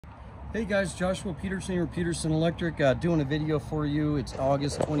Hey guys, Joshua Peterson here, Peterson Electric, doing a video for you. It's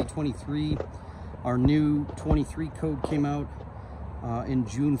August 2023. Our new 23 code came out in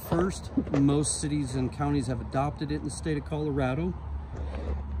June 1st. Most cities and counties have adopted it in the state of Colorado.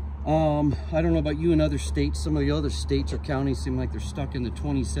 I don't know about you in other states. Some of the other states or counties seem like they're stuck in the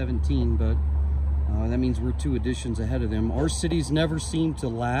 2017, but that means we're 2 editions ahead of them. Our cities never seem to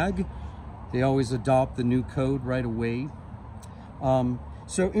lag. They always adopt the new code right away.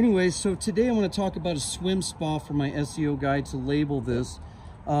 So anyways, so today I want to talk about a swim spa for my SEO guide to label this.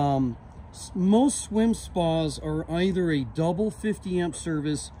 Most swim spas are either a double 50 amp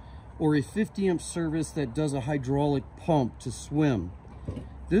service or a 50 amp service that does a hydraulic pump to swim.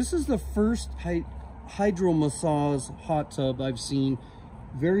 This is the first hydro massage hot tub I've seen,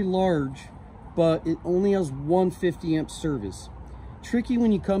 very large, but it only has one 50 amp service. Tricky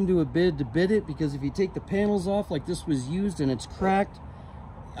when you come to bid it, because if you take the panels off like this was used and it's cracked,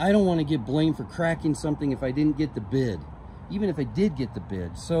 I don't want to get blamed for cracking something if I didn't get the bid, even if I did get the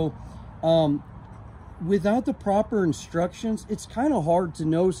bid. So without the proper instructions, it's kind of hard to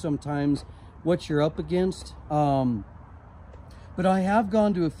know sometimes what you're up against. But I have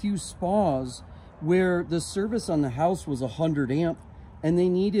gone to a few spas where the service on the house was 100 amp and they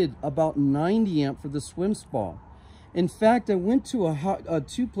needed about 90 amp for the swim spa. In fact, I went to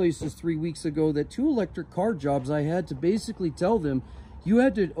 2 places 3 weeks ago that 2 electric car jobs I had to basically tell them, you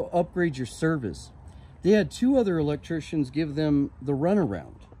had to upgrade your service. They had 2 other electricians give them the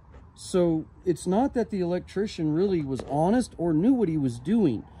runaround. So it's not that the electrician really was honest or knew what he was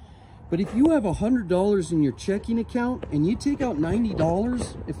doing. But if you have $100 in your checking account and you take out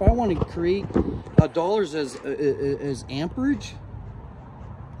 $90, if I want to create dollars as amperage,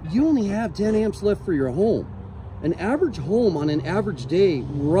 you only have 10 amps left for your home. An average home on an average day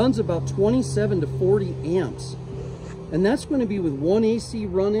runs about 27 to 40 amps. And that's going to be with 1 AC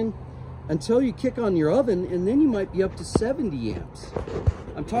running until you kick on your oven, and then you might be up to 70 amps.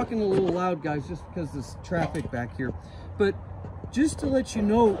 I'm talking a little loud, guys, just because there's traffic back here. But just to let you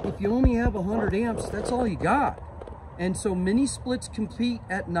know, if you only have 100 amps, that's all you got. And so mini splits compete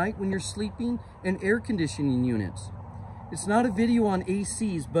at night when you're sleeping, and air conditioning units. It's not a video on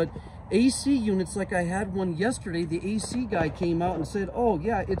ACs, but AC units, like I had one yesterday, the AC guy came out and said, oh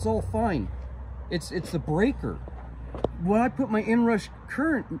yeah, it's all fine. It's the breaker. When I put my inrush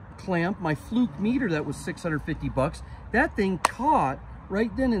current clamp, my fluke meter that was 650 bucks, that thing caught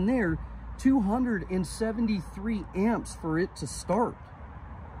right then and there 273 amps for it to start.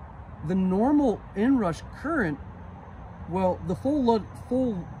 The normal inrush current, well, the full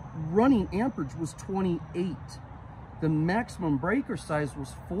running amperage was 28. The maximum breaker size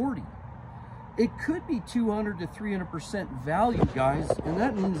was 40. It could be 200 to 300% value, guys, and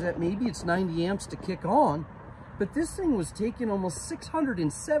that means that maybe it's 90 amps to kick on. But this thing was taking almost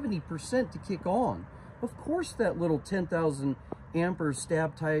 670% to kick on. Of course, that little 10,000 ampere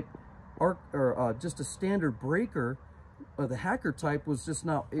stab type, or just a standard breaker, the hacker type was just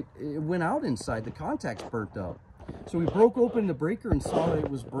not, it went out inside, the contacts burnt up. So we broke open the breaker and saw that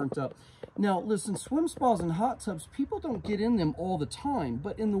it was burnt up. Now, listen, swim spas and hot tubs, people don't get in them all the time,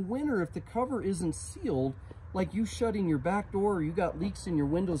 but in the winter, if the cover isn't sealed, like you shutting your back door or you got leaks in your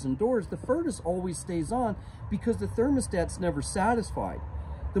windows and doors, the furnace always stays on because the thermostat's never satisfied.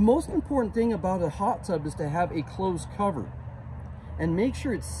 The most important thing about a hot tub is to have a closed cover and make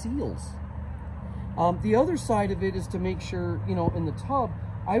sure it seals. The other side of it is to make sure, you know, in the tub,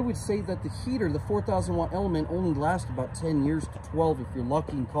 I would say that the heater, the 4,000 watt element, only lasts about 10 years to 12 if you're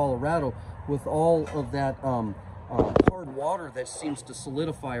lucky in Colorado with all of that hard water that seems to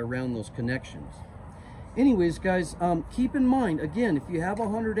solidify around those connections. Anyways, guys, keep in mind, again, if you have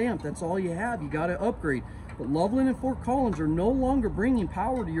 100 amp, that's all you have. You got to upgrade. But Loveland and Fort Collins are no longer bringing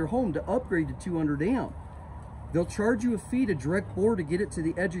power to your home to upgrade to 200 amp. They'll charge you a fee to direct bore to get it to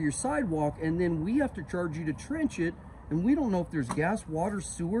the edge of your sidewalk, and then we have to charge you to trench it, and we don't know if there's gas, water,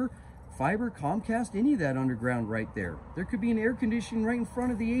 sewer, fiber, Comcast, any of that underground right there. There could be an air conditioning right in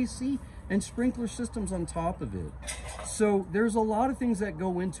front of the AC and sprinkler systems on top of it. So there's a lot of things that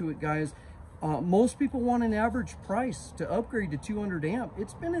go into it, guys. Most people want an average price to upgrade to 200 amp.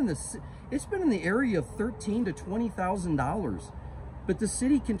 It's been in the area of $13,000 to $20,000, but the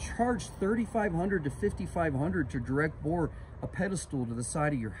city can charge $3,500 to $5,500 to direct bore a pedestal to the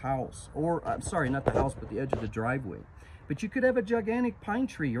side of your house, or I'm sorry, not the house, but the edge of the driveway. But you could have a gigantic pine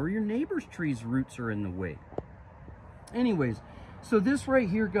tree, or your neighbor's tree's roots are in the way. Anyways, so this right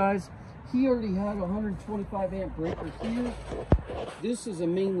here, guys, he already had a 125 amp breaker here. This is a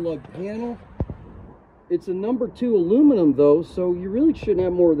main lug panel. It's a number 2 aluminum though, so you really shouldn't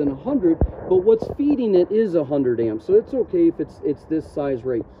have more than 100. but what's feeding it is 100 amps, so it's okay if it's this size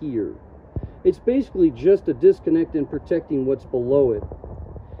right here. It's basically just a disconnect and protecting what's below it.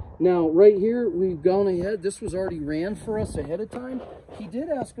 Now, right here, we've gone ahead. This was already ran for us ahead of time. He did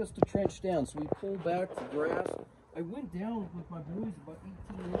ask us to trench down, so we pulled back the grass. I went down with my boys about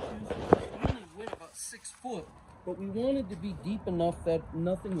 18 inches. I only went about 6 foot, but we wanted to be deep enough that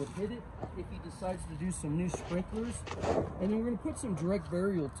nothing would hit it if he decides to do some new sprinklers. And then we're going to put some direct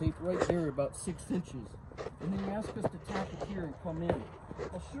burial tape right there about 6 inches. And then he asked us to tap it here and come in.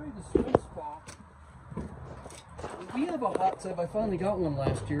 I'll show you the swim spa. We have a hot tub. I finally got one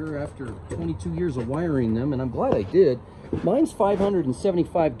last year after 22 years of wiring them, and I'm glad I did. Mine's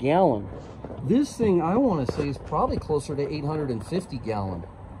 575 gallon. This thing, I want to say, is probably closer to 850 gallon.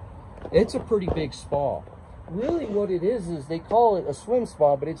 It's a pretty big spa. Really what it is they call it a swim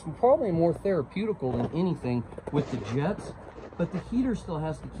spa, but it's probably more therapeutical than anything with the jets. But the heater still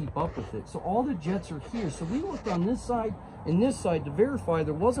has to keep up with it. So all the jets are here. So we looked on this side and this side to verify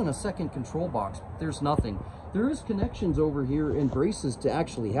there wasn't a second control box. There's nothing. There is connections over here and braces to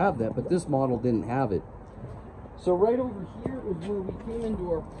actually have that, but this model didn't have it. So right over here is where we came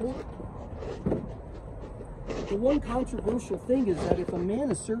into our port. The one controversial thing is that if a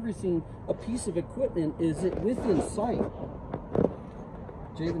man is servicing a piece of equipment, is it within sight?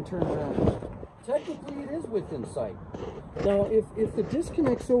 Javen, turn around. Technically, it is within sight. Now, if the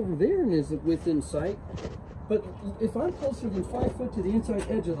disconnect's over there and is it within sight, but if I'm closer than 5 foot to the inside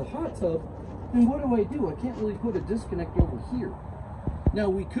edge of the hot tub, then what do? I can't really put a disconnect over here. Now,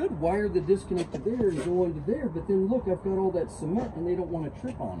 we could wire the disconnect to there and go into there, but then look, I've got all that cement and they don't want to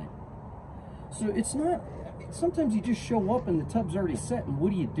trip on it. So it's not, sometimes you just show up and the tub's already set, and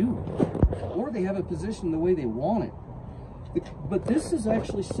what do? Or they have it positioned the way they want it. But this is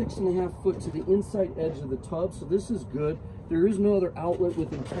actually 6.5 foot to the inside edge of the tub, so this is good. There is no other outlet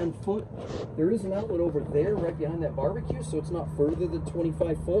within 10 foot. There is an outlet over there right behind that barbecue, so it's not further than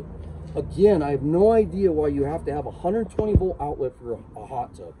 25 foot. Again, I have no idea why you have to have a 120 volt outlet for a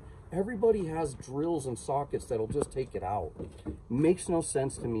hot tub. Everybody has drills and sockets that'll just take it out. Makes no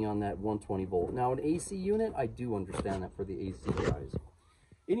sense to me on that 120 volt. Now, an AC unit, I do understand that for the AC guys.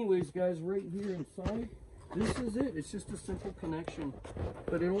 Anyways, guys, right here inside, this is it. It's just a simple connection,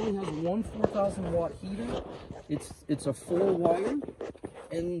 but it only has one 4,000 watt heater. It's a 4 wire,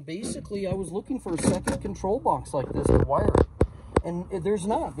 and basically I was looking for a second control box like this to wire it, and there's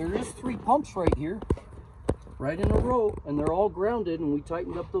not. There is 3 pumps right here, right in a row, and they're all grounded, and we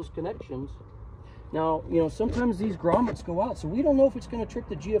tightened up those connections. Now, you know, sometimes these grommets go out, so we don't know if it's going to trip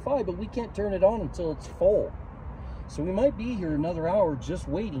the GFI, but we can't turn it on until it's full. So we might be here another hour just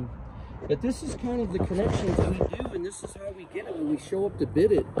waiting. But this is kind of the connections we do, and this is how we get it when we show up to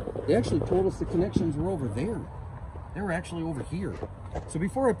bid it. They actually told us the connections were over there. They were actually over here. So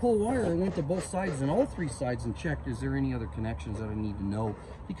before I pull wire, I went to both sides and all 3 sides and checked, is there any other connections that I need to know?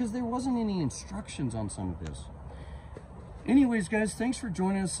 Because there wasn't any instructions on some of this. Anyways, guys, thanks for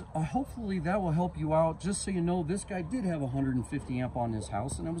joining us. Hopefully that will help you out. Just so you know, this guy did have 150 amp on his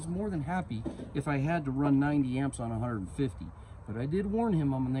house, and I was more than happy if I had to run 90 amps on 150. But I did warn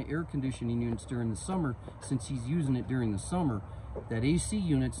him on the air conditioning units during the summer, since he's using it during the summer, that AC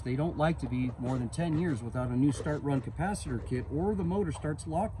units, they don't like to be more than 10 years without a new start-run capacitor kit, or the motor starts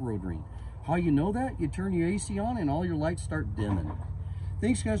lock rotary. How you know that? You turn your AC on and all your lights start dimming.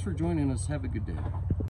 Thanks, guys, for joining us. Have a good day.